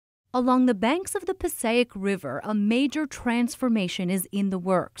Along the banks of the Passaic River, a major transformation is in the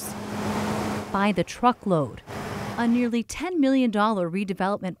works. By the truckload. A nearly $10 million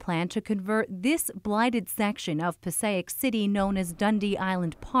redevelopment plan to convert this blighted section of Passaic City known as Dundee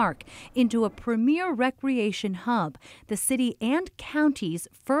Island Park into a premier recreation hub, the city and county's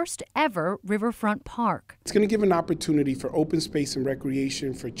first ever riverfront park. It's going to give an opportunity for open space and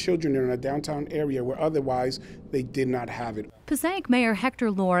recreation for children in a downtown area where otherwise they did not have it. Passaic Mayor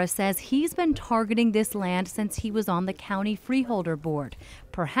Hector Laura says he's been targeting this land since he was on the county freeholder board,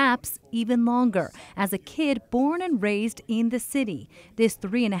 perhaps even longer. As a kid born and raised in the city, this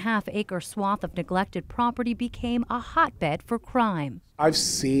 3.5-acre swath of neglected property became a hotbed for crime. I've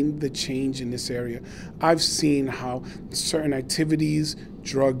seen the change in this area. I've seen how certain activities,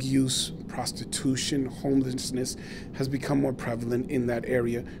 drug use, prostitution, homelessness has become more prevalent in that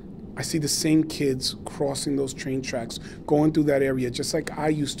area. I see the same kids crossing those train tracks, going through that area, just like I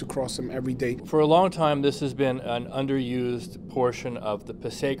used to cross them every day. For a long time, this has been an underused portion of the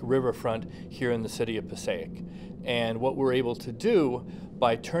Passaic riverfront here in the city of Passaic. And what we're able to do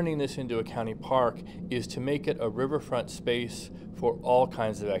by turning this into a county park is to make it a riverfront space for all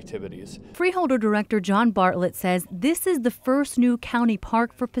kinds of activities. Freeholder Director John Bartlett says this is the first new county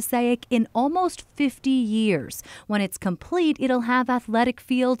park for Passaic in almost 50 years. When it's complete, it'll have athletic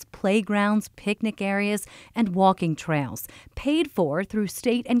fields, playgrounds, picnic areas, and walking trails, paid for through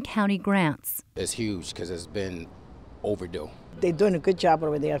state and county grants. It's huge because it's been overdue. They're doing a good job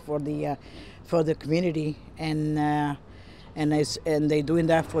over there for the community, and they're doing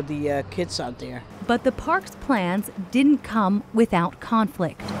that for the kids out there. But the park's plans didn't come without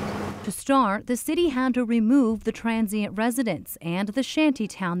conflict. To start, the city had to remove the transient residents and the shanty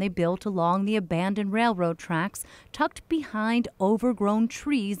town they built along the abandoned railroad tracks tucked behind overgrown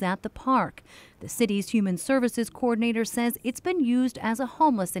trees at the park. The city's human services coordinator says it's been used as a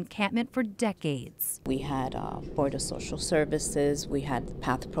homeless encampment for decades. We had Board of Social Services, we had the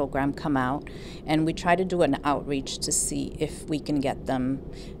PATH program come out, and we try to do an outreach to see if we can get them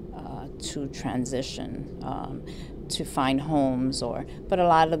to transition, to find homes, but a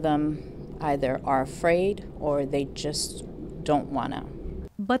lot of them either are afraid or they just don't want to.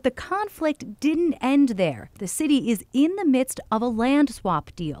 But the conflict didn't end there. The city is in the midst of a land swap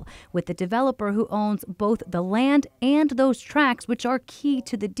deal with the developer who owns both the land and those tracks, which are key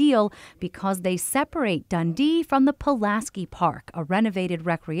to the deal because they separate Dundee from the Pulaski Park, a renovated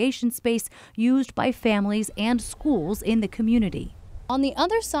recreation space used by families and schools in the community. On the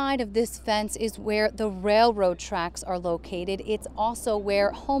other side of this fence is where the railroad tracks are located. It's also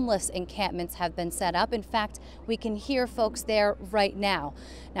where homeless encampments have been set up. In fact, we can hear folks there right now.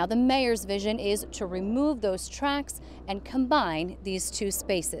 Now, the mayor's vision is to remove those tracks and combine these two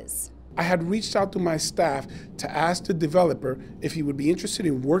spaces. I had reached out to my staff to ask the developer if he would be interested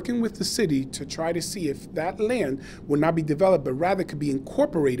in working with the city to try to see if that land would not be developed, but rather could be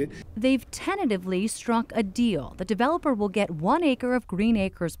incorporated. They've tentatively struck a deal. The developer will get 1 acre of Green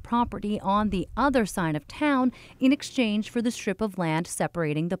Acres property on the other side of town in exchange for the strip of land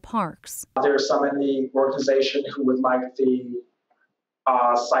separating the parks. There are some in the organization who would like the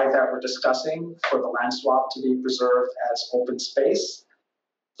site that we're discussing for the land swap to be preserved as open space.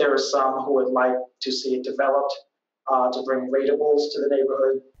 There are some who would like to see it developed to bring ratables to the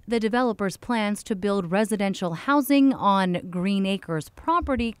neighborhood. The developer's plans to build residential housing on Green Acres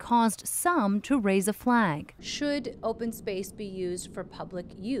property caused some to raise a flag. Should open space be used for public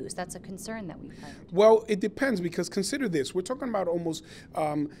use? That's a concern that we've heard. Well, it depends, because consider this: we're talking about almost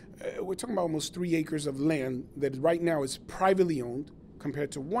 3 acres of land that right now is privately owned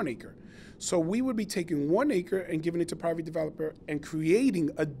compared to 1 acre. So we would be taking 1 acre and giving it to private developer and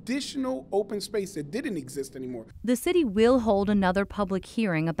creating additional open space that didn't exist anymore. The city will hold another public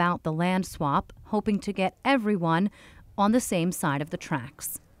hearing about the land swap, hoping to get everyone on the same side of the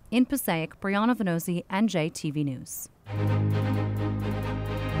tracks. In Passaic, Brianna Vannozzi, NJTV News.